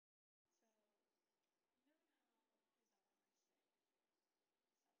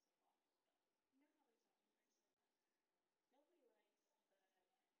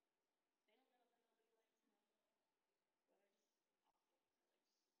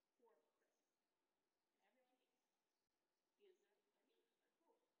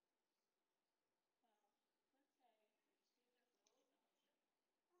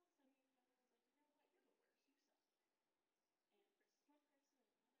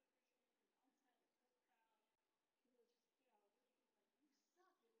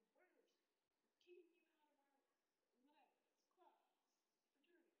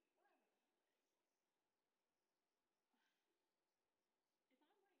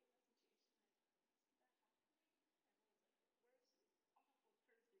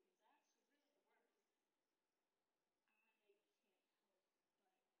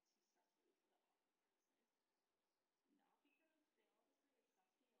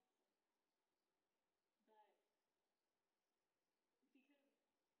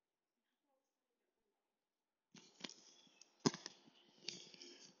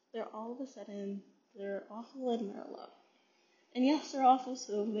they're all of a sudden, they're awful and they're alone. And yes, they're awful,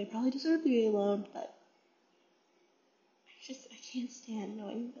 so they probably deserve to be alone, but I can't stand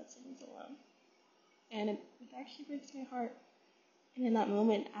knowing that someone's alone. And it actually breaks my heart. And in that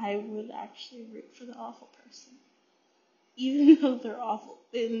moment, I would actually root for the awful person. Even though they're awful.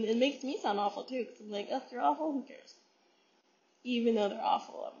 And it makes me sound awful too, because I'm like, oh, you're awful, who cares? Even though they're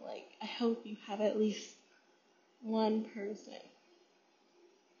awful, I'm like, I hope you have at least one person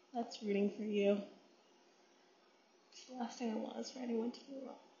that's rooting for you. It's the last thing I want is for anyone to be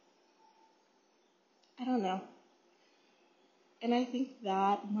alone. I don't know. And I think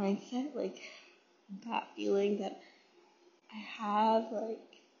that mindset, like, that feeling that I have, like,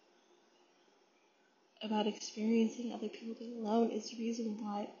 about experiencing other people being alone is the reason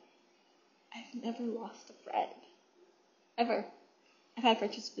why I've never lost a friend. Ever. I've had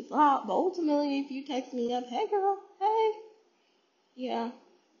friendships with a lot, but ultimately, if you text me up, hey girl, hey, yeah,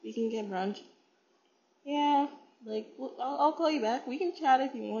 we can get brunch. Yeah, like, I'll call you back. We can chat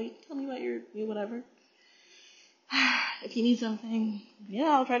if you want. You can tell me about your whatever. If you need something, yeah,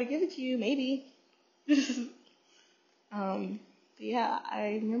 I'll try to give it to you, maybe. But yeah,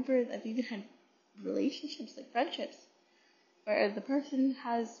 I remember I've even had relationships, like friendships, where the person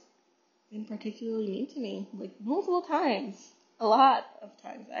has been particularly mean to me, like multiple times, a lot of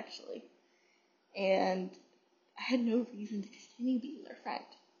times actually, and I had no reason to continue being their friend.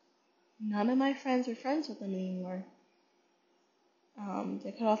 None of my friends were friends with them anymore.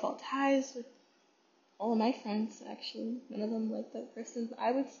 They cut off all ties with all of my friends, actually. None of them liked that person, but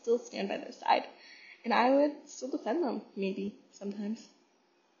I would still stand by their side. And I would still defend them, maybe, sometimes.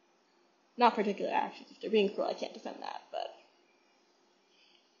 Not particular actions. If they're being cruel, I can't defend that, but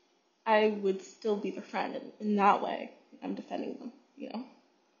I would still be their friend, and in that way, I'm defending them, you know?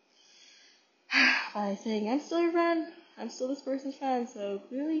 By saying, I'm still your friend, I'm still this person's friend, so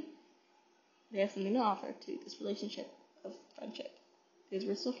clearly, they have something to offer to this relationship of friendship. Because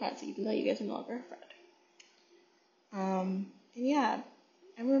we're still friends, even though you guys are no longer a friend. And yeah,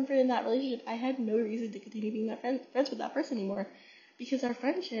 I remember in that relationship, I had no reason to continue being friends with that person anymore. Because our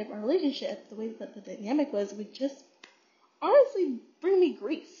friendship, our relationship, the way that the dynamic was, would just honestly bring me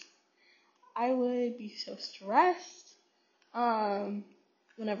grief. I would be so stressed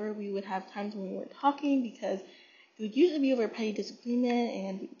whenever we would have times when we weren't talking, because it would usually be over a petty disagreement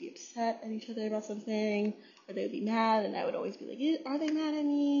and we'd be upset at each other about something, or they would be mad, and I would always be like, are they mad at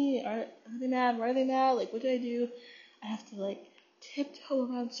me? Are they mad? Why are they mad? Like, what did I do? I have to, like, tiptoe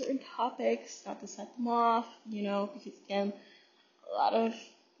around certain topics, not to set them off, you know, because, again, a lot of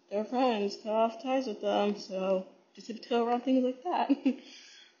their friends cut off ties with them, so just tiptoe around things like that.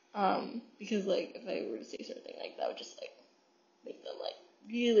 Because, like, if I were to say something like that, would just, like, make them, like,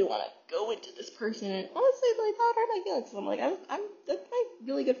 really want to go into this person, and honestly, like, that would hurt my feelings, so I'm like, that's my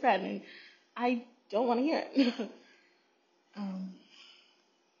really good friend, and I don't want to hear it.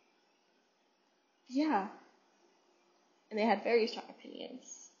 Yeah, and they had very strong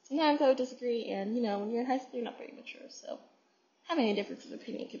opinions. Sometimes I would disagree, and, you know, when you're in high school, you're not very mature, so having a difference of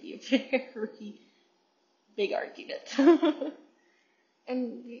opinion could be a very big argument.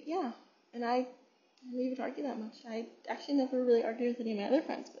 And, yeah, and we would argue that much. I actually never really argued with any of my other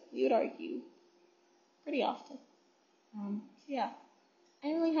friends, but we would argue pretty often. So yeah, I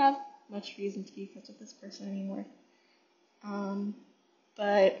didn't really have much reason to be friends with this person anymore.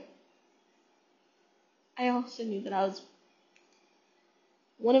 But I also knew that I was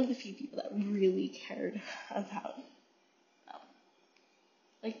one of the few people that really cared about,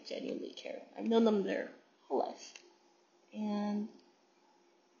 like, genuinely cared. I've known them their whole life, and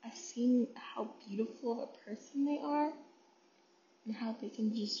I've seen how beautiful of a person they are, and how they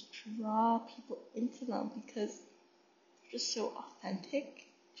can just draw people into them because they're just so authentic,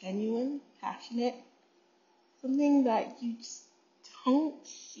 genuine, passionate. Something that you just don't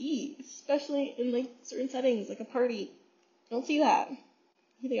see, especially in, like, certain settings, like a party. You don't see that.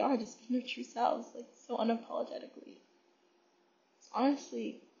 Here they are, just being their true selves, like, so unapologetically. It's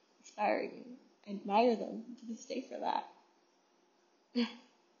honestly inspiring. I admire them to this day for that.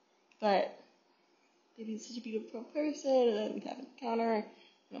 But they'd be such a beautiful person, and then we'd have an encounter, and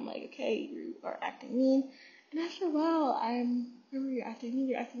I'm like, okay, you are acting mean. And after a while, remember, you're acting mean,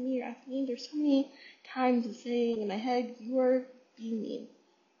 you're acting mean, you're acting mean. There's so many times of saying in my head, you are being mean.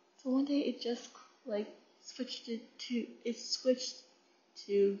 So one day it just, like, switched to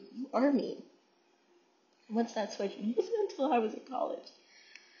you are mean. And once that switched, it wasn't until I was in college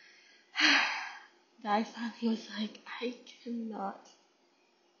that I finally was like, I cannot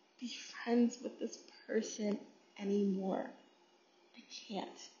be friends with this person anymore. I can't.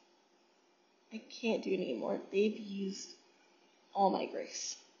 I can't do it anymore. They've used all my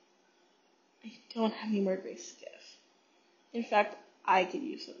grace. I don't have any more grace to give. In fact, I could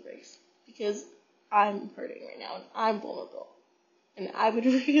use some grace because I'm hurting right now and I'm vulnerable. And I would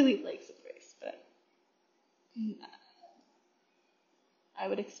really like some grace, but I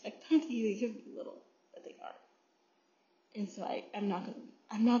would expect them to even give me little, but they aren't. And so I'm not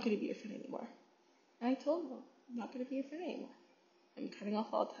gonna be your friend anymore. And I told them I'm not gonna be your friend anymore. I'm cutting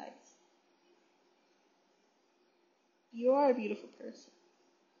off all ties. You are a beautiful person,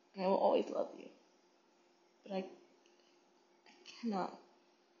 and I will always love you. But I cannot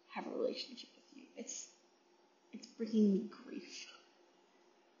have a relationship with you. It's bringing me grief.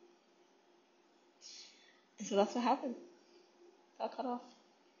 And so that's what happened. Got cut off.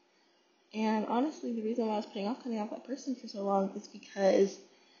 And honestly, the reason why I was putting off cutting off that person for so long is because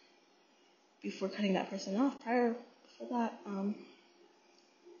before cutting that person off, before that,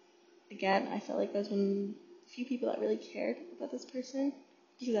 again, I felt like I was one of the few people that really cared about this person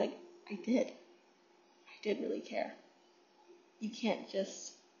because I did really care. You can't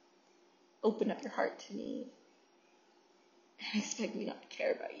just open up your heart to me and expect me not to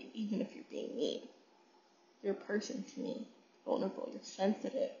care about you, even if you're being mean. You're a person to me, vulnerable, you're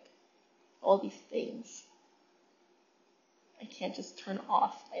sensitive, all these things. I can't just turn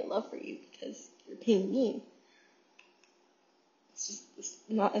off my love for you because you're being mean. It's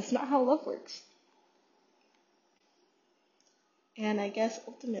not how love works. And I guess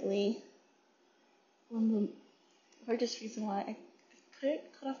ultimately, one of the largest reason why I couldn't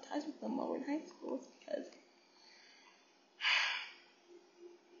cut off ties with them while we're in high school is because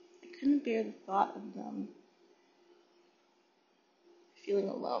I couldn't bear the thought of them feeling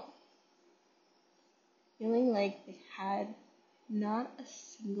alone. Feeling like they had not a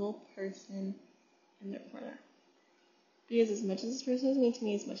single person in their corner. Because as much as this person was mean to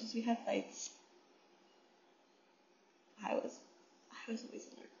me, as much as we had fights, I was always in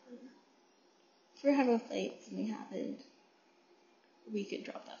their corner. If we were having a fight, something happened, we could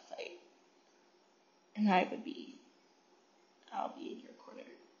drop that fight. And I'll be in your corner.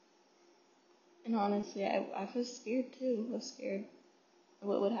 And honestly, I was scared too. I was scared of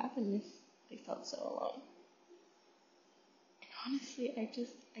what would happen if they felt so alone. And honestly,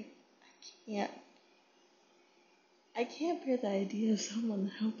 I can't bear the idea of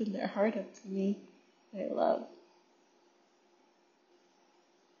someone opening their heart up to me that I love.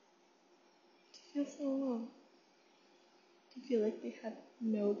 To feel so alone. To feel like they had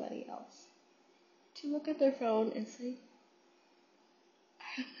nobody else. To look at their phone and say,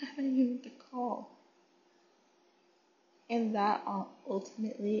 I don't have anyone to call. And that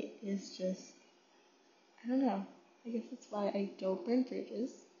ultimately is just, I don't know. I guess that's why I don't burn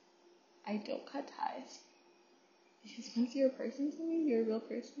bridges. I don't cut ties. Because once you're a person to me, you're a real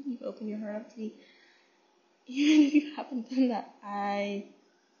person, you've opened your heart up to me. Even if you haven't done that, I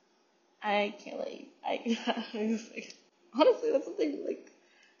can't let you. Honestly, that's something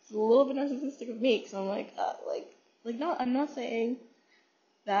it's a little bit narcissistic of me. Because I'm no, I'm not saying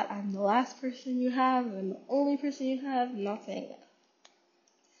that I'm the last person you have, and I'm the only person you have. I'm not saying that.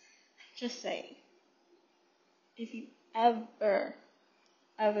 I'm just saying, if you ever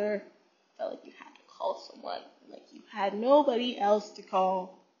felt like you had to call someone, like you had nobody else to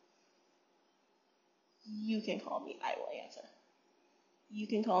call, you can call me. I will answer. You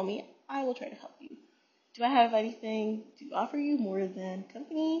can call me. I will try to help you. Do I have anything to offer you more than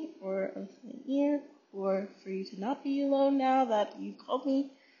company or a listening ear or for you to not be alone now that you called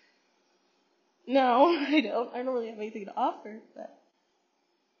me? No, I don't. I don't really have anything to offer, but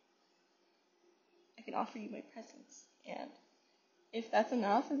I can offer you my presence. And if that's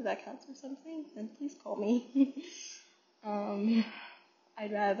enough, if that counts for something, then please call me.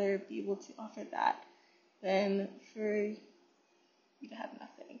 I'd rather be able to offer that than for you to have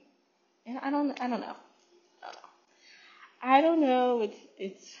nothing. And I don't know. I don't know.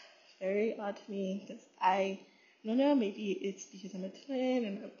 It's very odd to me because I don't know. Maybe it's because I'm a twin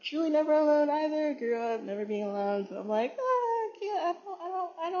and I'm truly never alone either. Grew up never being alone, so I'm like, I can't.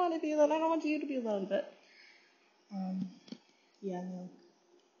 I don't want to be alone. I don't want you to be alone. But yeah, no.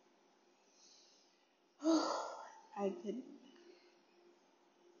 I could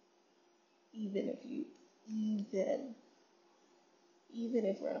even if you even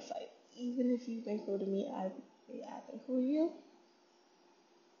if we're in a fight, even if you've been cruel to me, I've been cruel to you.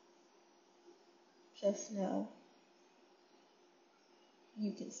 Just know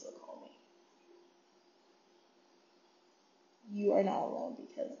you can still call me. You are not alone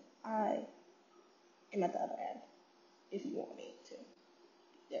because I am at the other end. If you want me to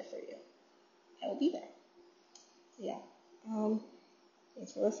be there for you, I will be there. So yeah.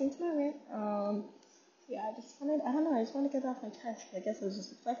 Thanks for listening to my rant. yeah, I don't know, I just wanted to get it off my chest. I guess I was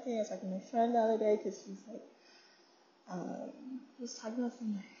just reflecting. I was talking to my friend the other day because she's like, was talking about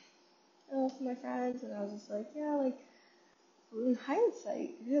some of my friends, and I was just like, yeah, like, in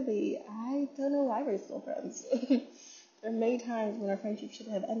hindsight, really, I don't know why we're still friends. There are many times when our friendship should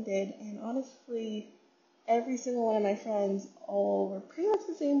have ended, and honestly, every single one of my friends all were pretty much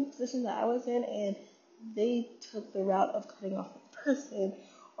the same position that I was in, and they took the route of cutting off the person,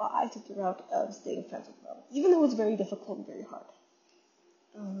 while I took the route of staying friends with them, even though it was very difficult and very hard.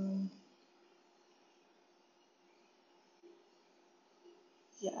 Um,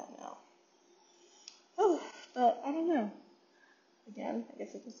 yeah, no. Oh, but I don't know. Again, I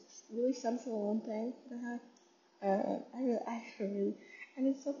guess it just really stems from one thing that I have. I really, and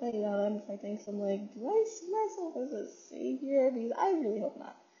it's so funny now that I'm reflecting, so I'm like, do I see myself as a savior? Because I really hope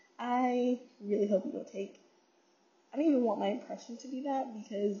not. I really hope you don't take, I don't even want my impression to be that,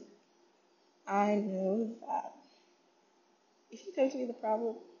 because I know that if you come to me with a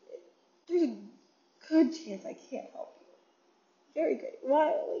problem, there's a good chance I can't help you. Very great. Why,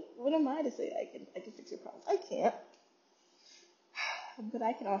 like, what am I to say I can fix your problems? I can't. But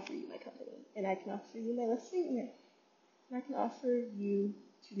I can offer you my company, and I can offer you my listening ear, and I can offer you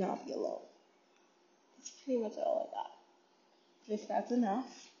to not be alone. That's pretty much all I got. If that's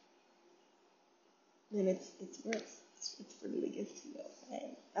enough, then it's worth it's for me to give to you,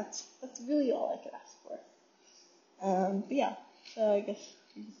 and that's really all I could ask for. But yeah, so I guess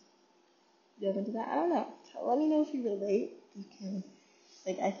we just delve into that. I don't know. So let me know if you relate. You can,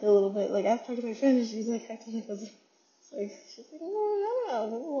 like, I feel a little bit like I've talked to my friend, and she's like acting like I was like, she's like, no, I don't know,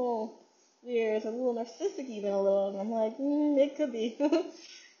 it's a little weird, it's a little narcissistic even a little, and I'm like, it could be,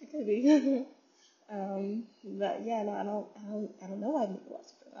 it could be. But yeah, no, I don't know why people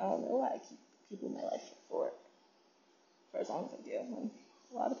watch it. I don't know why I keep people in my life for as long as I do, when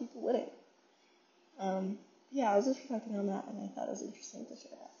a lot of people wouldn't. Yeah, I was just reflecting on that, and I thought it was interesting to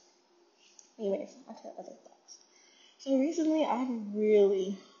share that. Anyways, on to other thoughts. So recently, I've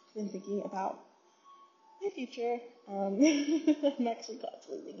really been thinking about my future. I'm actually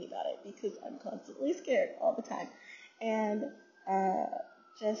constantly thinking about it because I'm constantly scared all the time. And uh,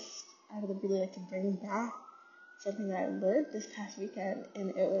 just, I would really like to bring back something that I learned this past weekend,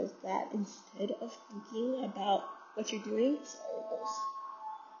 and it was that instead of thinking about what you're doing, sorry, there's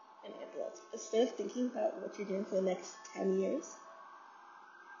an ambulance. Instead of thinking about what you're doing for the next 10 years,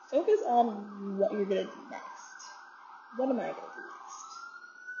 focus on what you're going to do next. What am I going to do next?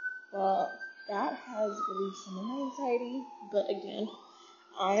 Well, that has relieved some of my anxiety, but again,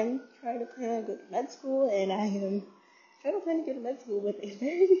 I'm trying to plan to go to med school, and I am trying to plan to go to med school with a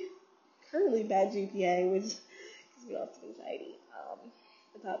very currently bad GPA, which gives me lots of anxiety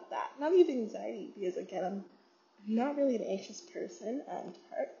about that. Not even anxiety, because again, I'm not really an anxious person at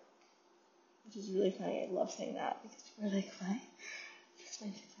heart, which is really funny. I love saying that because people are like, "Why? You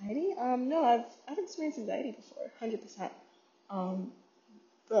experience anxiety?" No, I've experienced anxiety before, 100%. Um,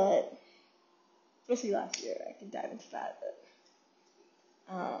 but especially last year, I could dive into that.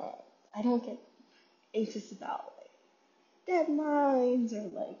 But I don't get anxious about like deadlines or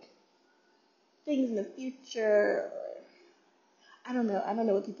like things in the future, or I don't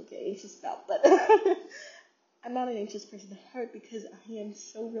know what people get anxious about, but I'm not an anxious person at heart because I am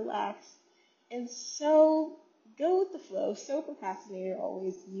so relaxed and so go with the flow, so procrastinator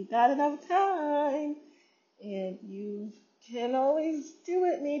always. You got enough time, and you can always do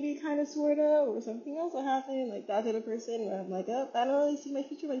it, maybe kind of, sort of, or something else will happen. Like that type of person where I'm like, oh, I don't really see my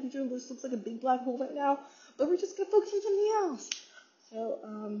future. My future just looks like a big black hole right now, but we're just gonna focus on something else. So,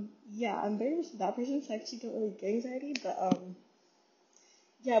 yeah, I'm very much that person, so I actually don't really get anxiety, but,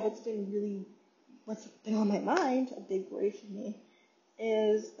 yeah, what's been on my mind, a big worry for me,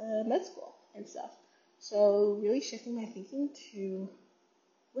 is med school and stuff. So really shifting my thinking to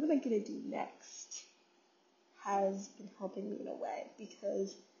what am I gonna do next has been helping me in a way,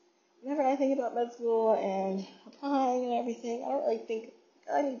 because whenever I think about med school and applying and everything, I don't really think,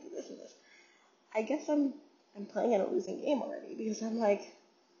 oh, I need to do this and this. I guess I'm playing at a losing game already, because I'm like,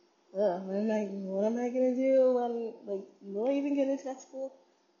 ugh, what am I gonna do when, like, will I even get into that school?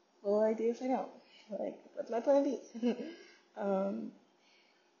 What will I do if I don't? Like, what's my plan B? um,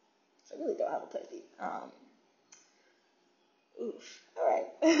 so I really don't have a plan B. Oof. Alright.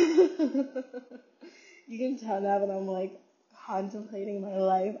 You can tell now that I'm, like, contemplating my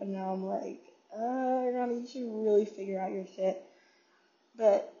life, and now I'm like, Ronnie, you should really figure out your shit.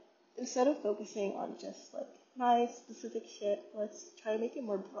 But instead of focusing on just, like, my specific shit, let's try to make it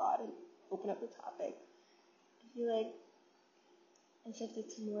more broad and open up the topic. I feel like I shifted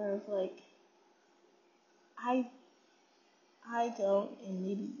to more of, like, I I don't, and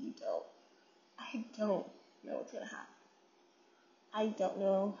maybe you don't. I I don't know what's going to happen. I don't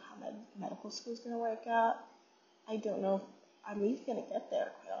know how my medical school is going to work out. I don't know if I'm even going to get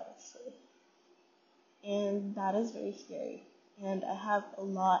there, quite honestly. And that is very scary. And I have a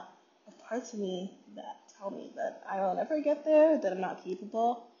lot of parts of me that tell me that I will never get there, that I'm not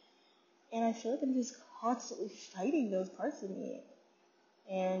capable. And I feel like I'm just constantly fighting those parts of me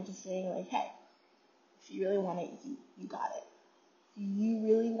and just saying, like, hey, if you really want it, you got it. If you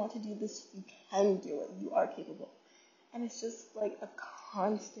really want to do this, you can do it. You are capable. And it's just like a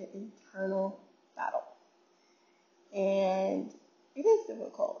constant internal battle. And it is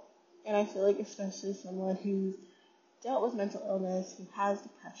difficult. And I feel like especially someone who's dealt with mental illness, who has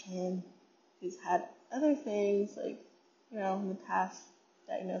depression, who's had other things like, in the past,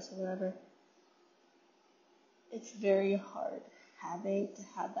 diagnosed or whatever, it's very hard having to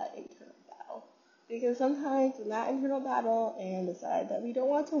have that internal battle. Because sometimes in that internal battle and the side that we don't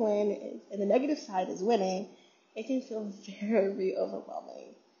want to win, and the negative side is winning, it can feel very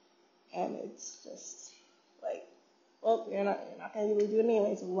overwhelming. And it's just like, well, you're not going to be able to do it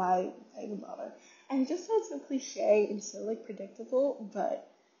anyway, so why even bother? And just so it's so cliche and so like predictable, but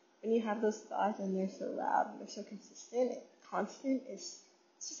when you have those thoughts and they're so loud and they're so constant, it's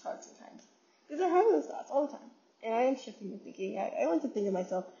just hard sometimes. Because I have those thoughts all the time. And I am shifting my thinking. I like to think of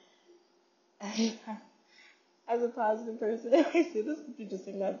myself as a positive person. I say this could be just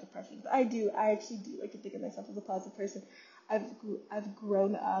saying I have depression, but I actually do like to think of myself as a positive person. I've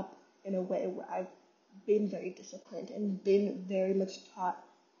grown up in a way where I've been very disciplined and been very much taught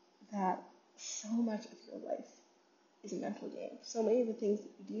that so much of your life is a mental game. So many of the things that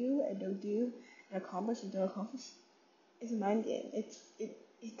you do and don't do and accomplish and don't accomplish is a mind game.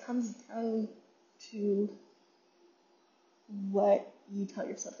 It comes down to what you tell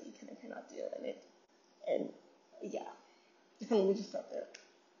yourself that you can and cannot do, and yeah, let me just stop there.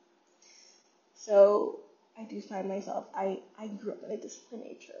 So I do find myself, I grew up in a disciplined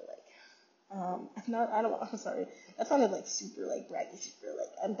nature, I don't know, I'm sorry, that sounded like super like braggy, super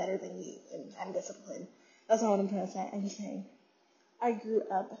like I'm better than you and I'm disciplined. That's not what I'm trying to say. I'm just saying I grew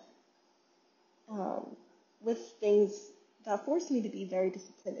up with things that forced me to be very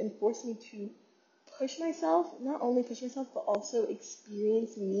disciplined and forced me to push myself, not only push myself, but also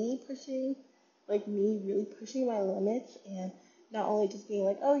experience me really pushing my limits, and not only just being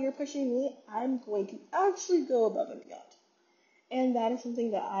like, oh, you're pushing me, I'm going to actually go above and beyond. And that is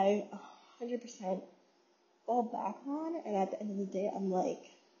something that I 100% fall back on, and at the end of the day, I'm like,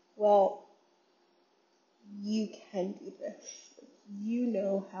 well, you can do this. You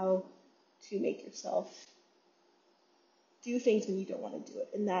know how to make yourself do things when you don't want to do it,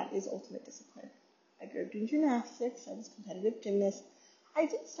 and that is ultimate discipline. I grew up doing gymnastics. I was a competitive gymnast. I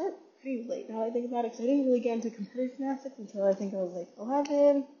did start pretty late now that I think about it, because I didn't really get into competitive gymnastics until I think I was like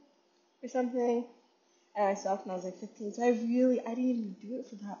 11 or something, and I stopped when I was like 15. So I didn't even do it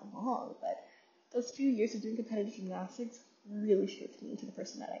for that long, but those few years of doing competitive gymnastics really shaped me into the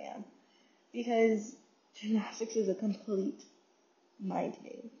person that I am, because gymnastics is a complete mind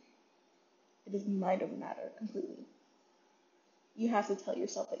game. It is mind over matter completely. You have to tell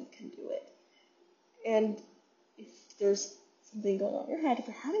yourself that you can do it. And if there's something going on in your head, if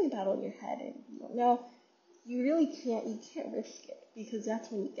you're having a battle in your head and you don't know, you can't risk it, because that's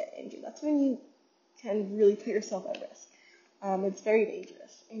when you get injured. That's when you can really put yourself at risk. It's very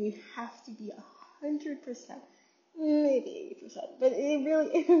dangerous, and you have to be 100%, maybe 80%, but it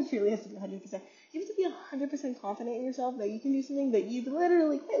really has to be 100%. You have to be 100% confident in yourself that you can do something that you've quite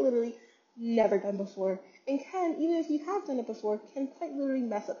literally, never done before, and even if you have done it before, can quite literally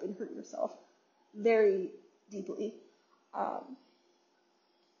mess up and hurt yourself very deeply.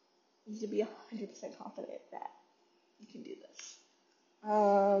 You should be 100% confident that you can do this.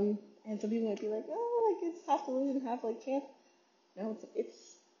 And some people might be like, oh, like it's have to lose and have like chance. No,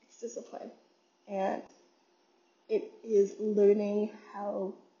 it's discipline, and it is learning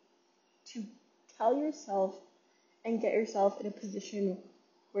how to tell yourself and get yourself in a position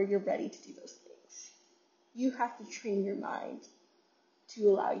where you're ready to do those things. You have to train your mind to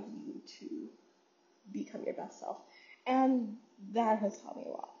allow you to become your best self. And that has taught me a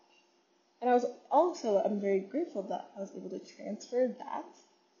lot. And I'm very grateful that I was able to transfer that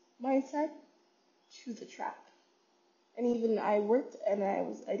mindset to the track. And even I worked and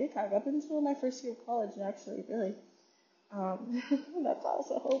I did track up until my first year of college, actually, really. That's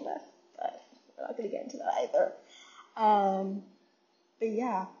also a whole mess, but we're not going to get into that either. But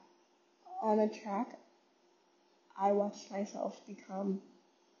yeah, on the track, I watched myself become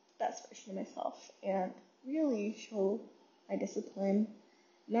the best version of myself and really show my discipline.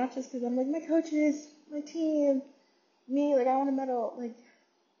 Not just because I'm like, my coaches, my team, me, like I want a medal. Like,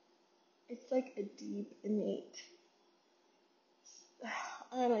 it's like a deep, innate.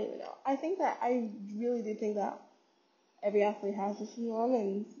 I don't even know. I really do think that every athlete has this in them,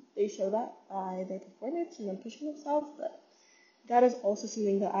 and they show that by their performance and them pushing themselves. But that is also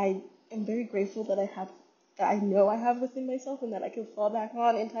something that I am very grateful that I have, that I know I have within myself, and that I can fall back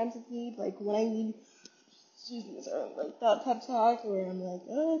on in times of need, like when I need, excuse me, sorry, like that pep talk, where I'm like,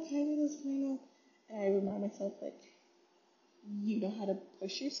 oh, can I do this? Can I not? And I remind myself, like, you know how to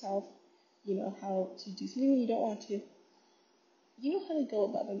push yourself, you know how to do something when you don't want to, you know how to go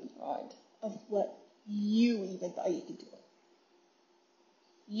above and beyond of what you even thought you could do.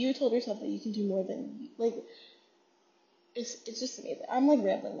 You told yourself that you can do more than you, like, it's just amazing. I'm like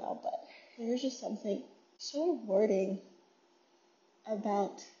rambling now, but there's just something so rewarding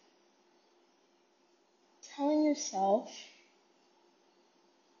about telling yourself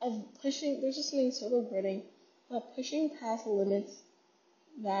of pushing. There's just something so rewarding about pushing past the limits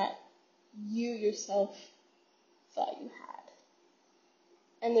that you yourself thought you had.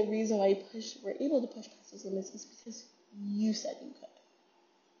 And the reason why were able to push past those limits is because you said you could.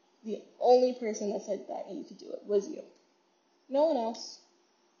 The only person that said that you could do it was you. No one else.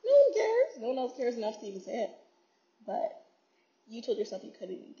 No one cares. No one else cares enough to even say it. But you told yourself you could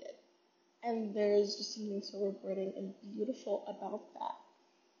and you did. And there's just something so rewarding and beautiful about that.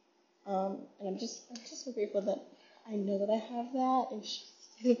 And I'm just so grateful that I know that I have that.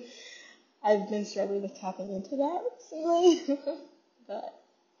 And I've been struggling with tapping into that recently. But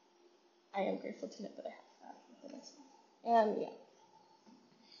I am grateful to know that I have that within myself. And yeah.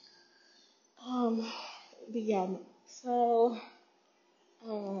 But yeah, so, as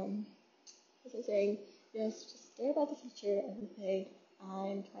I was saying, yes, just care about the future, everything.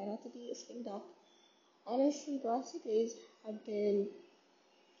 I'm trying not to be a sitting duck. Honestly, the last 2 days have been,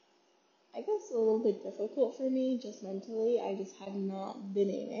 I guess, a little bit difficult for me, just mentally. I just have not been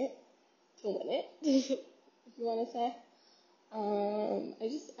in it to win it, if you want to say. I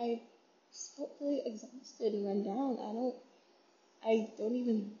just felt really exhausted and run down. I don't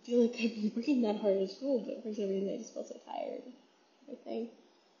even feel like I've been working that hard at school, but for some reason I just felt so tired. Everything.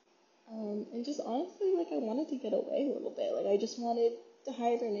 And just honestly, like I wanted to get away a little bit. Like I just wanted to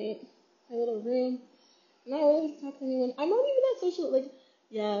hibernate, my little room, not really talk to anyone. I'm not even that social. Like,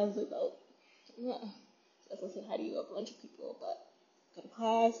 yeah, I was like, oh, I'm not. That's also hi to you a bunch of people, but go to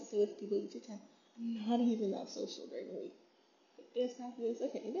class, stay with people you should tell. I'm not even that social during the week. Like, this, not this,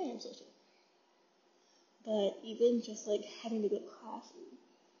 okay, maybe I am social. But even just like having to go to class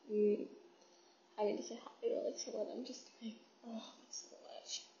and having to say hi to like someone, I'm just like, oh, that's so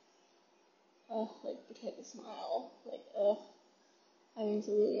much. Like pretend to smile, like, having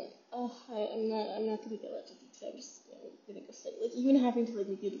to, I'm not gonna get left with these. I'm just gonna go say, like, even having to like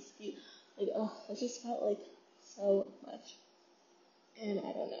make a dispute, like, it just felt like so much, and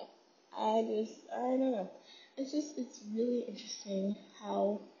I don't know. I don't know. It's really interesting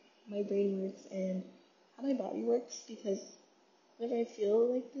how my brain works and how my body works because whenever I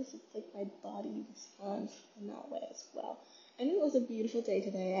feel like this, it's like my body responds in that way as well. And it was a beautiful day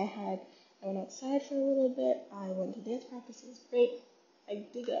today. I went outside for a little bit. I went to dance practice. It was great. I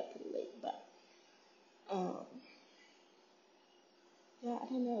did get up pretty late, but um, yeah, I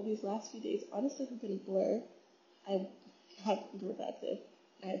don't know. These last few days honestly have been a blur. I have been productive.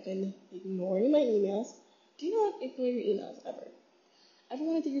 I've been ignoring my emails. Do not ignore your emails ever. Ever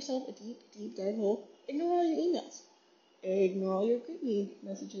want to dig yourself a deep, deep dark hole? Ignore all your emails. Ignore all your group me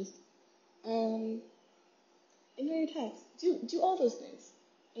messages. Um, Ignore your texts. Do all those things.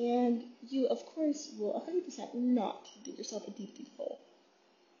 And you, of course, will 100% not dig yourself a deep, deep hole.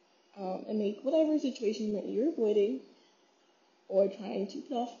 And make whatever situation that you're avoiding or trying to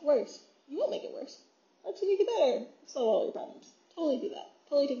put off worse. You won't make it worse. Actually, make it better. Solve all your problems. Totally do that.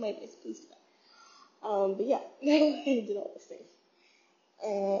 Totally take my advice. Please do that. But yeah, I did all those things.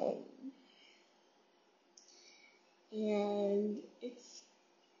 And it's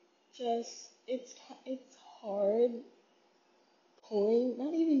hard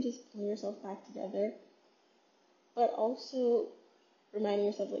not even just pulling yourself back together, but also reminding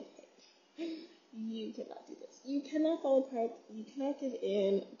yourself, like, hey, you cannot do this. You cannot fall apart. You cannot give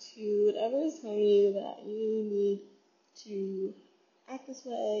in to whatever is telling you that you need to act this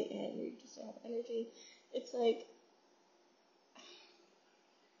way and you just don't have energy. It's like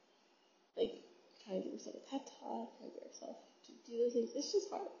trying to give yourself a pep talk, trying to get yourself to do those things. It's just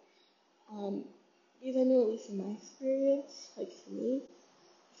hard. Because I know, at least in my experience, like for me,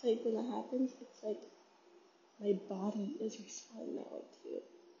 it's like when that happens, it's like my body is responding that way too.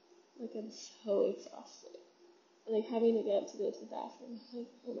 Like I'm so exhausted. Like having to get up to go to the bathroom.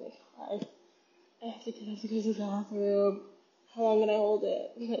 Like, oh my god, I have to get up to go to the bathroom. How long can I hold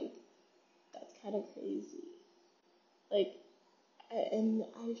it? Like, kind of crazy. Like, and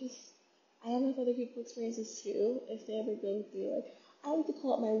I don't know if other people experience this too, if they ever go through, like, I like to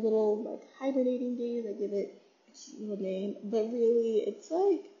call it my little, like, hibernating days. I give it a cute little name, but really, it's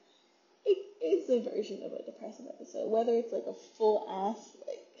like, it's a version of a depressive episode. Whether it's like a full ass,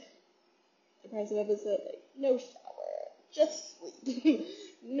 like, depressive episode, like, no shower, just sleep,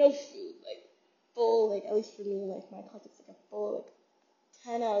 no food, like, full, like, at least for me, like, my concept's like a full, like,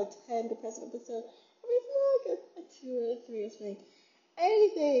 10 out of 10 depressive episode. I mean, it's more like a 2 or a 3 or something.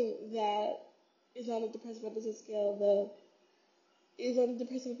 Anything that is on the depressive episode scale, though, is on the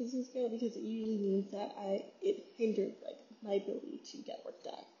depressive episode scale because it usually means that it hindered, like, my ability to get work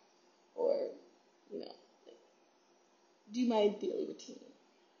done or, you know, like, do my daily routine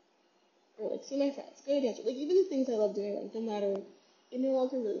or, like, see my friends, go to dance. Like, even the things I love doing, like, don't matter, it no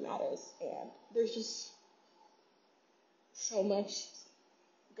longer really matters, and there's just so much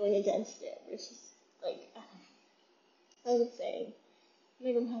going against it. It's just, like, I was saying,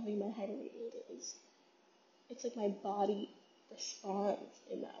 whenever I'm having my hibernating days, it's like my body responds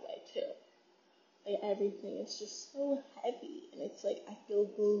in that way too. Like everything is just so heavy, and it's like I feel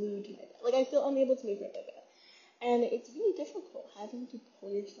glued to my bed. Like I feel unable to move my bed, and it's really difficult having to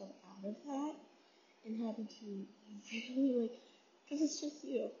pull yourself out of that and having to really like, because it's just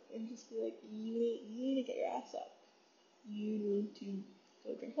you, and just be like, you need to get your ass up. You need to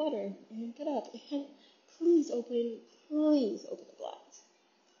go drink water and get up and please open the blinds.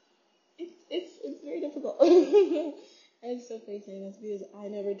 It's very difficult. And it's so funny saying this because I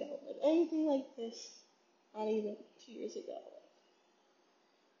never dealt with anything like this not even 2 years ago.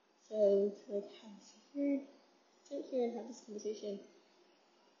 So to like have sit here and have this conversation,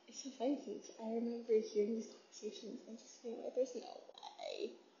 it's so funny because I remember hearing these conversations and just being like, there's no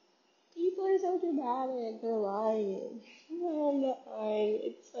way. People are so dramatic, they're lying. No, I'm not lying.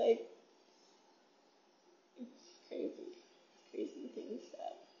 It's like it's crazy. Crazy things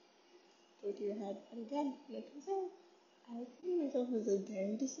that go through your head. And again, like I said, I see myself as a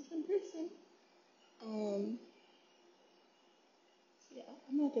very disciplined person. Um, so yeah,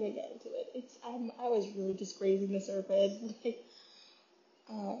 I'm not gonna get into it. I was really just grazing the surface, like,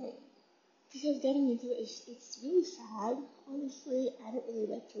 um, because getting into it, it's really sad. Honestly, I don't really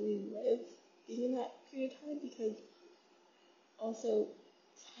like to relive being in that period of time because also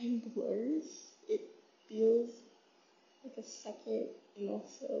time blurs. It feels like a second, and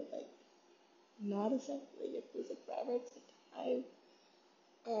also like not a second. Like it feels like forever. It's like time.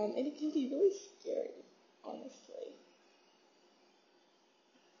 And it can be really scary, honestly.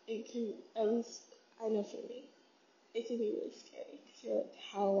 It can, at least I know for me, it can be really scary because you're like,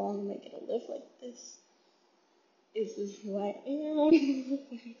 how long am I gonna live like this? Is this who I am?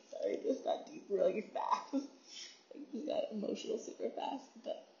 Sorry, this got deep really fast. Like, this got emotional super fast,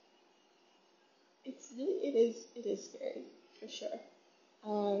 but it is scary for sure.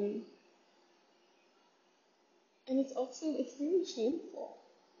 Um, and it's very shameful.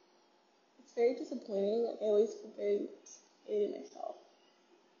 It's very disappointing. Like I always feel very disappointed in myself,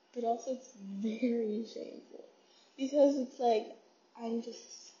 but also it's very shameful because it's like I'm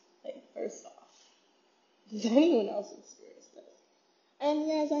just like first off, does anyone else experience this? And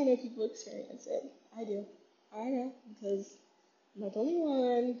yes, I know people experience it. I do. I know because I'm not the only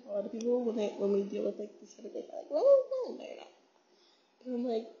one. A lot of people when we deal with like this sort of thing, are like, well, no, they're not. And I'm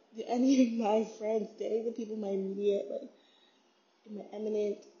like, do any of my friends, do any of the people in my immediate like in my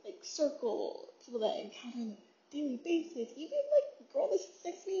eminent like circle, people that I encounter on a daily basis, even like the girl that sits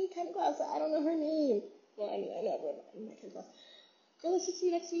next to me in chem class, I don't know her name. Well, I mean, I know everyone in my chem class. Girl that sits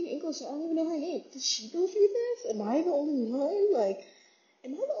next to me in English, I don't even know her name. Does she go through this? Am I the only one? Like,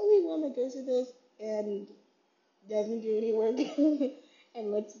 am I the only one that goes through this and doesn't do any work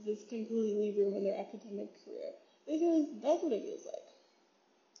and lets this completely ruin their academic career? Because that's what it feels like.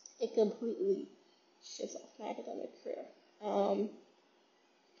 It completely shits off my academic career.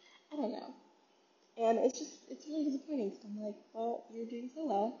 I don't know. And it's really disappointing because I'm like, well, you're doing so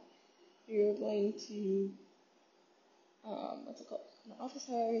well. You're going to, what's it called? An office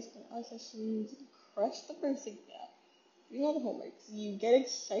hours, an art sessions, crush the first exam, doing all the homework. You get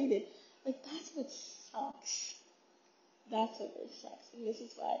excited. Like, that's what sucks. That's what really sucks. And this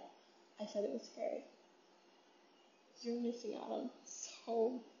is why I said it was scary. You're missing out on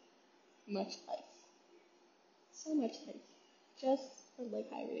so much life. So much life. Just for, like,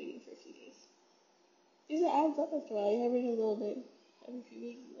 hibernating for a few days. Because it adds up after a while. You hibernate a little bit every few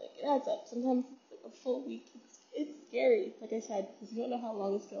weeks. Like, it adds up. Sometimes it's like a full week. It's scary, like I said, because you don't know how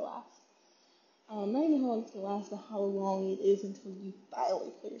long it's going to last. Not even how long it's going to last, but how long it is until you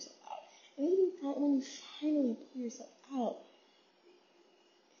finally pull yourself out. And even when you finally pull yourself out,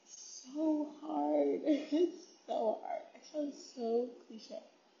 it's so hard. It's so hard. It sounds so cliche.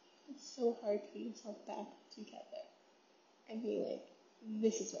 It's so hard to get yourself back together and be like,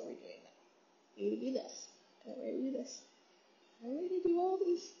 this is what we're doing now. We're gonna do this, and we're gonna do this. And we're gonna do all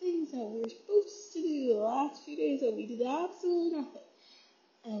these things that we're supposed to do the last few days that we did absolutely nothing.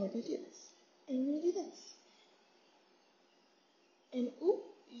 And we're gonna do this. And we're gonna do this. And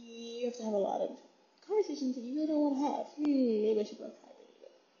you have to have a lot of conversations that you really don't want to have. Maybe I should go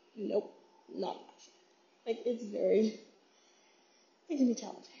hybrid. Nope, not an option. Like, it can be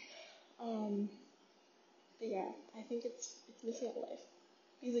challenging. But yeah, I think it's missing out life.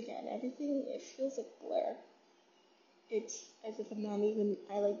 Because again, everything, it feels like blur. It's as if I'm not even,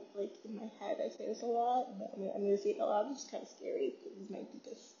 I like in my head, I say this a lot, but I'm gonna say it a lot, it's just kind of scary,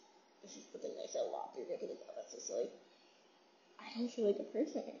 because this is the thing I say a lot, but you're gonna think, oh, that's so silly. I don't feel like a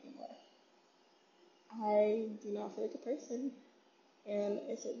person anymore. I do not feel like a person. And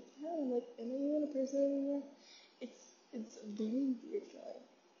I said, yeah, like, am I even a person anymore? It's a very weird feeling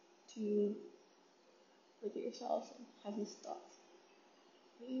to look at yourself and have these thoughts.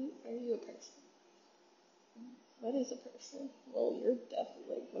 Are you a person? What is a person? Well, you're definitely,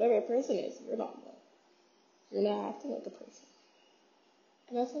 like, whatever a person is, you're not one. You're not acting like a person.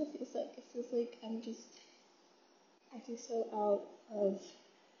 And that's what it feels like. It feels like I'm just acting so out of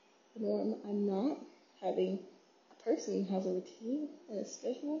the norm. I'm not having a person who has a routine and a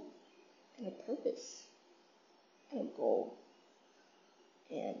schedule and a purpose and a goal.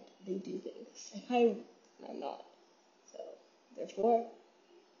 And they do things. And I'm not. So, therefore,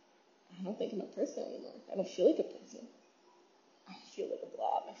 I don't think I'm a person anymore. I don't feel like a person. I feel like a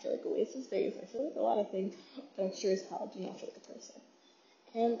blob. I feel like a waste of space. I feel like a lot of things, but I'm sure as hell I do not feel like a person.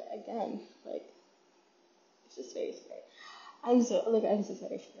 And again, like, it's just very scary. I'm so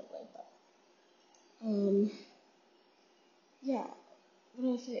sorry for feeling like that. Yeah.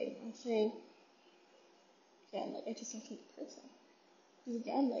 What was I saying? I was saying, again, like, I just don't feel like a person. Because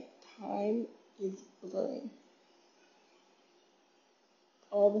again, like, time is blurring.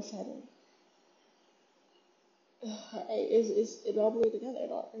 All of a sudden, it all blurred together. It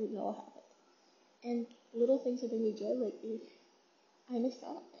all happened. And little things that bring me joy, like, I missed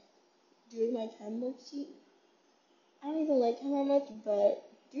out on it. Doing my chem worksheet, I don't even like chem that much, but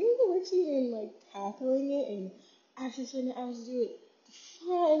doing the worksheet and, like, tackling it and actually spending hours to do it to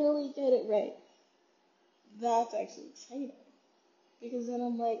finally get it right, that's actually exciting. Because then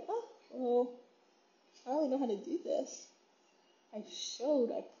I'm like, oh, well, I finally know how to do this. I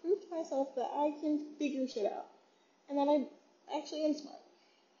proved to myself that I can figure shit out. And then I actually am smart.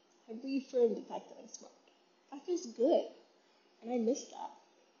 I reaffirmed the fact that I'm smart. That feels good. And I miss that.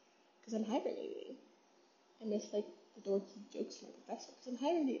 Because I'm hibernating. I miss, like, the dorky jokes from my professor. Because I'm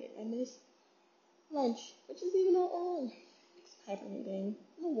hibernating. I miss lunch, which is even not long. Because I'm hibernating.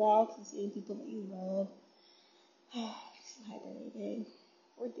 The walks and seeing people that you love. Because I'm hibernating.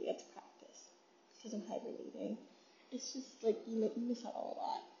 Or dance practice. Because I'm hibernating. It's just, like, you miss out on a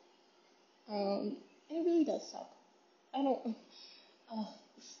lot. And it really does suck. I don't, you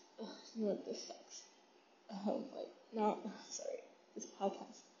know what, this sucks. Like, not, sorry, this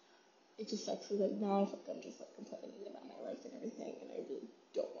podcast, it just sucks because, like, now I feel like I'm just, like, complaining about my life and everything, and I really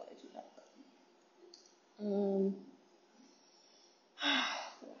don't want to do that, but,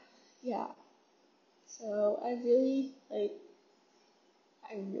 yeah, so I'm really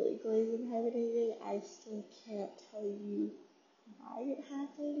glazed and hibernating. I still can't tell you why it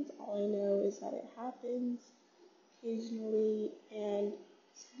happens. All I know is that it happens occasionally, and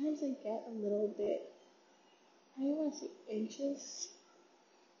sometimes I get a little bit, I don't want to say anxious.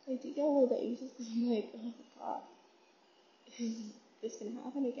 I do get a little bit anxious because I'm like, oh god, is this gonna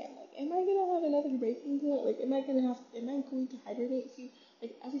happen again? Like, am I gonna have another breaking point? Like, am I going to hibernate? See,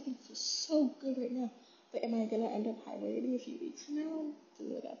 like, everything feels so good right now, but am I gonna end up hibernating a few weeks from now?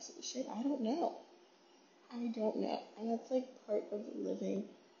 Feeling like absolute shit? I don't know. And that's, like, part of living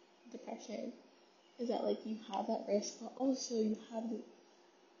depression, is that, like, you have that risk, but also you have the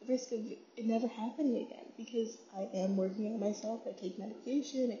risk of it never happening again, because I am working on myself. I take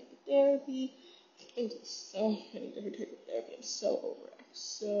medication, I go to therapy, I do so many different types of therapy. I'm so over it. I'm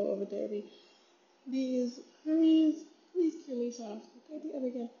so over therapy. Please cure me so I don't have to go to therapy ever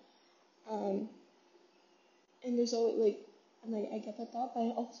again. And there's always, like, I'm like, I get that thought, but I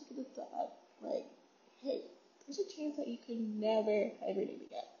also get the thought, like, hey, there's a chance that you could never hibernate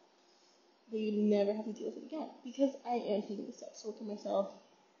again. That you never have to deal with it again. Because I am taking the steps to work on myself.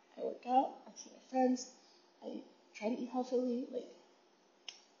 I work out, I see my friends, I try to eat healthily, like,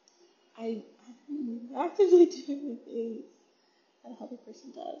 I'm actively doing the things that a healthy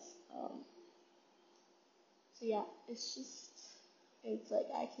person does. So yeah, it's just, It's like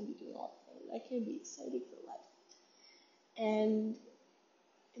I can be doing all the things. I can be excited for life. And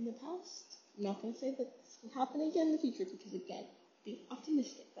in the past, I'm not going to say that this will happen again in the future because, again, being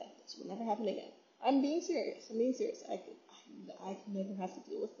optimistic that this will never happen again. I'm being serious. I'm being serious. I can never have to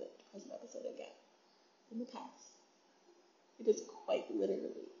deal with the depressive episode again. In the past, it has quite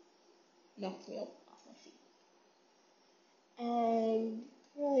literally knocked me off my feet. And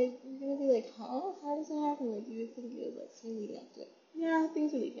you're gonna be like, huh? How does that happen? Like, you would think it was like something leading up to it. Yeah,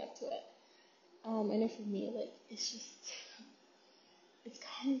 things are leading up to it. I know for me, like, it's just, it's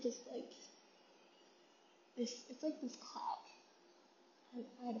kind of just like this. It's like this cloud.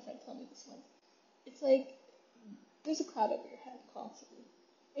 I had a friend tell me this once. It's like there's a cloud over your head constantly,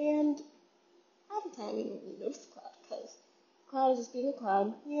 and half the time you don't really notice the cloud because the cloud is just being a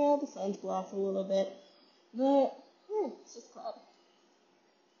cloud. Yeah, the sun's blocked a little bit, but it's just a cloud.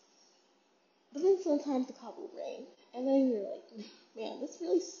 But then sometimes the cloud will rain, and then you're like, man, this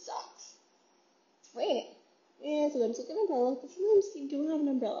really sucks. It's raining. And sometimes you get an umbrella, but sometimes you don't have an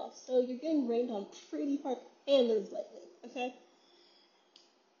umbrella, so you're getting rained on pretty hard, and there's lightning, okay?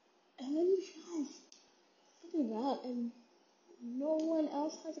 And then you realize something around, and no one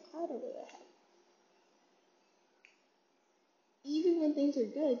else has a cloud over their head. Even when things are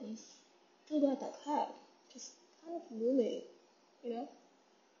good, you still got that cloud, just kind of looming, you know?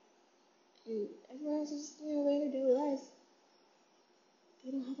 And everyone else is just living their daily lives.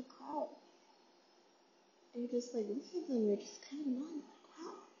 They don't have a cloud. And you're just like, look at them, you're just kind of not in a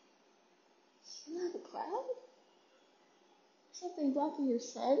cloud. You don't have a cloud? Something blocking your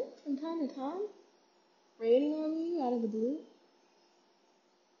sun from time to time? Raining on you out of the blue?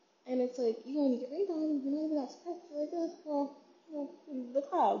 And it's like, you don't even get rained on, you're not even that surprised. You're like, oh, well, the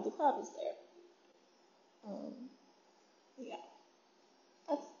cloud is there. Yeah.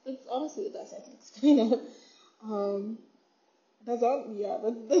 That's honestly the best I can explain it. Um, that's really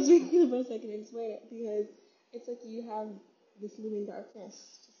the best I can explain it because it's like you have this looming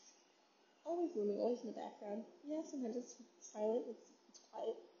darkness, just always looming, always in the background. Yeah, sometimes it's silent, it's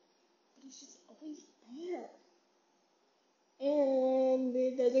quiet, but it's just always there, and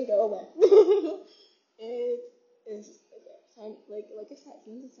it doesn't go away. It is just there. So like I said,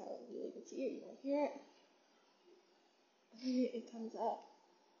 sometimes it's silent. You don't even see it, you don't hear it. It comes up,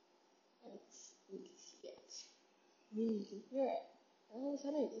 and you can see it. You can hear it. And all of a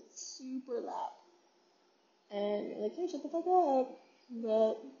sudden, it's super loud. And you're like, hey, shut the fuck up.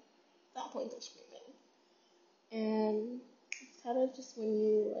 But at that point, they're screaming. And it's kind of just when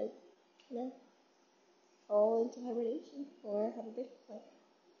you, like, fall into hibernation or have a break point.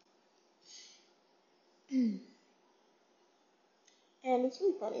 And it's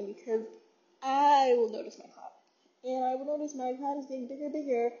really funny because I will notice my cloud. And I will notice my cloud is getting bigger and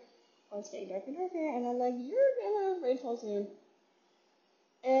bigger, or it's getting darker and darker, and I'm like, you're gonna rainfall soon.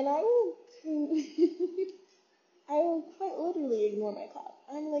 And I will I will quite literally ignore my cloud.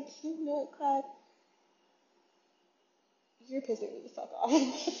 I'm like, you know what, cloud? You're pissing me the fuck off.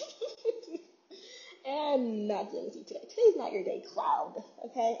 And I'm not dealing with you today. Today's not your day, cloud.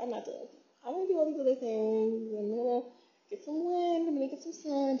 Okay? I'm not dealing with you. I'm gonna do all these other things. I'm gonna get some wind. I'm gonna get some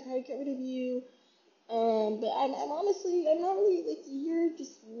sun. Try to get rid of you. But I'm honestly, I'm not really like you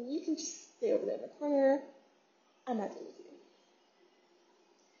can just stay over there in the corner. I'm not dealing with you.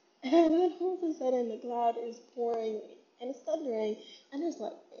 And then all of a sudden the cloud is pouring and it's thundering and there's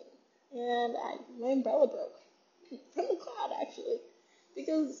lightning. And my umbrella broke from the cloud actually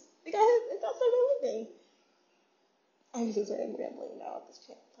because it got started lightning. I'm so sorry I'm rambling now at this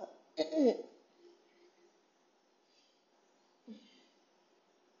point. But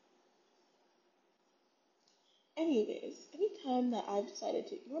anyways, anytime that I've decided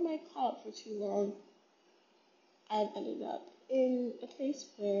to ignore my cloud for too long, I've ended up in a place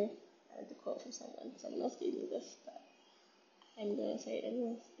where I had to quote from someone. Someone else gave me this, but I'm gonna say it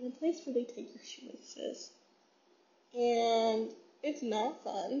anyways. In a place where they take your shoelaces. And it's not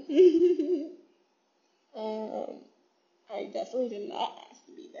fun. um, I definitely did not ask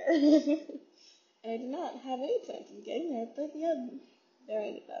to be there. And I did not have any plans of getting there, but yeah, there I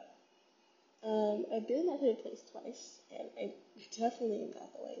ended up. I've been at that place twice, and I definitely am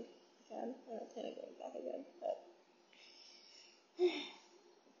not going again. I don't plan on going back again, but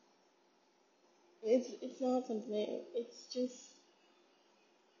it's not something. It's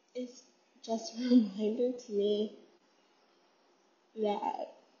just a reminder to me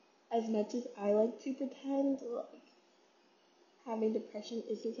that as much as I like to pretend like having depression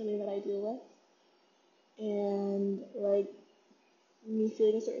isn't something that I deal with, and like me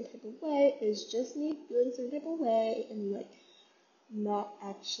feeling a certain type of way is just me feeling a certain type of way, and like not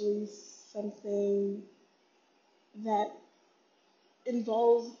actually something that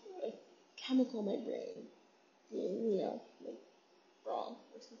involves a chemical in my brain being, like wrong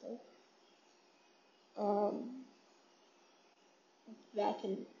or something. Um, that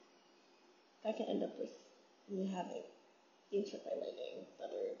can that can end up with me having things hurt my lightning that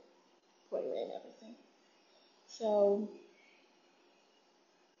are going away and everything. So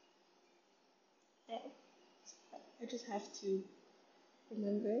yeah, I just have to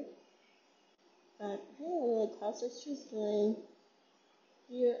remember that hey, the class is just going.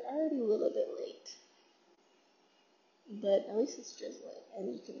 You're already a little bit late, but at least it's drizzling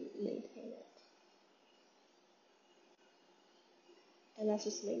and you can maintain it. And that's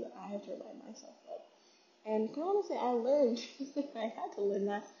just something that I have to remind myself of. And quite honestly, I learned, I had to learn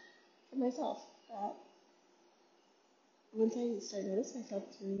that for myself. That once I started noticing myself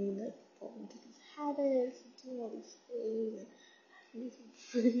doing like falling into these habits, and doing all these things, and having these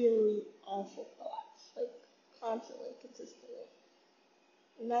really awful thoughts, like constantly, consistently.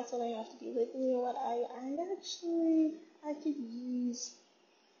 And that's when I have to be like, you know what, I could use,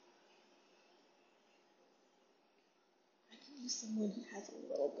 I could use someone who has a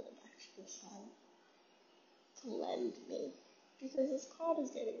little bit of extra sun to lend me. Because this cloud is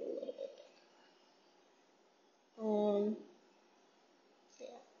getting a little bit big. So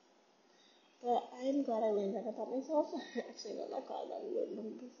yeah. But I'm glad I learned that about myself. Actually, no, I'm not glad I learned that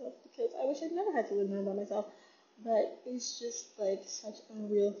about myself because I wish I'd never had to learn that about myself. But it's just like such a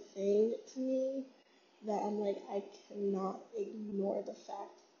real thing to me that I'm like, I cannot ignore the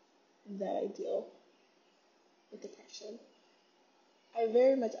fact that I deal with depression. I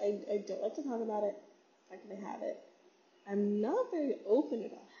don't like to talk about it, the fact that I have it. I'm not very open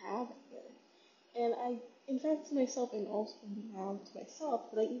about having it. And in fact, to myself, and also now to myself,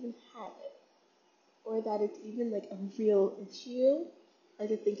 that I even have it. Or that it's even like a real issue. I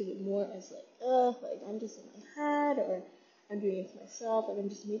could think of it more as like, like I'm just in my head, or I'm doing it to myself, and I'm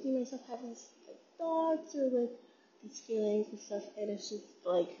just making myself have these like thoughts or like these feelings and stuff, and it's just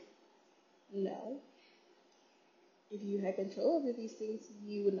like, no. If you had control over these things,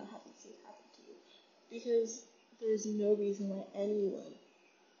 you would not have these things happen to you. Because there's no reason why anyone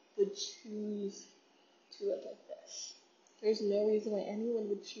would choose to live like this. There's no reason why anyone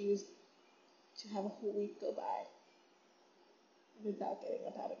would choose to have a whole week go by without getting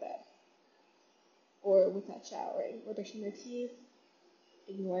up out of bed, or without showering, or brushing their teeth,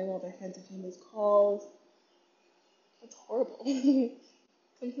 ignoring all their friends and family's calls. That's horrible.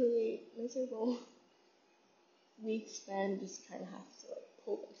 Completely miserable. Weeks spent just kind of have to like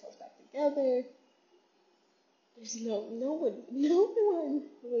pull themselves back together. There's no one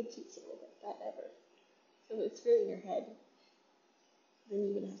would choose to live like that ever. So if it's really in your head, then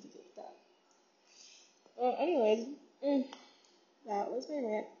you wouldn't have to deal with that. Well, anyways, that was my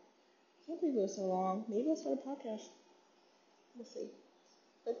rant. I can't believe it was so long. Maybe I'll start a podcast. We'll see.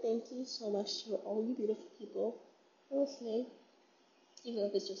 But thank you so much to all you beautiful people for listening, even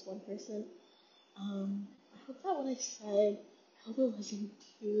if it's just one person. I hope that what I said, I hope it wasn't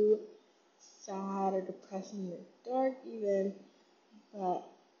too sad or depressing or dark even, but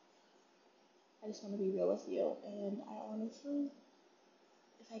I just want to be real with you. And I honestly,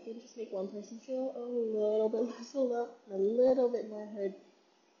 if I can just make one person feel a little bit less alone, a little bit more heard,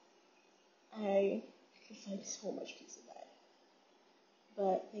 I could find so much peace in that.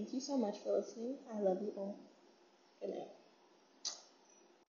 But thank you so much for listening. I love you all. Good night.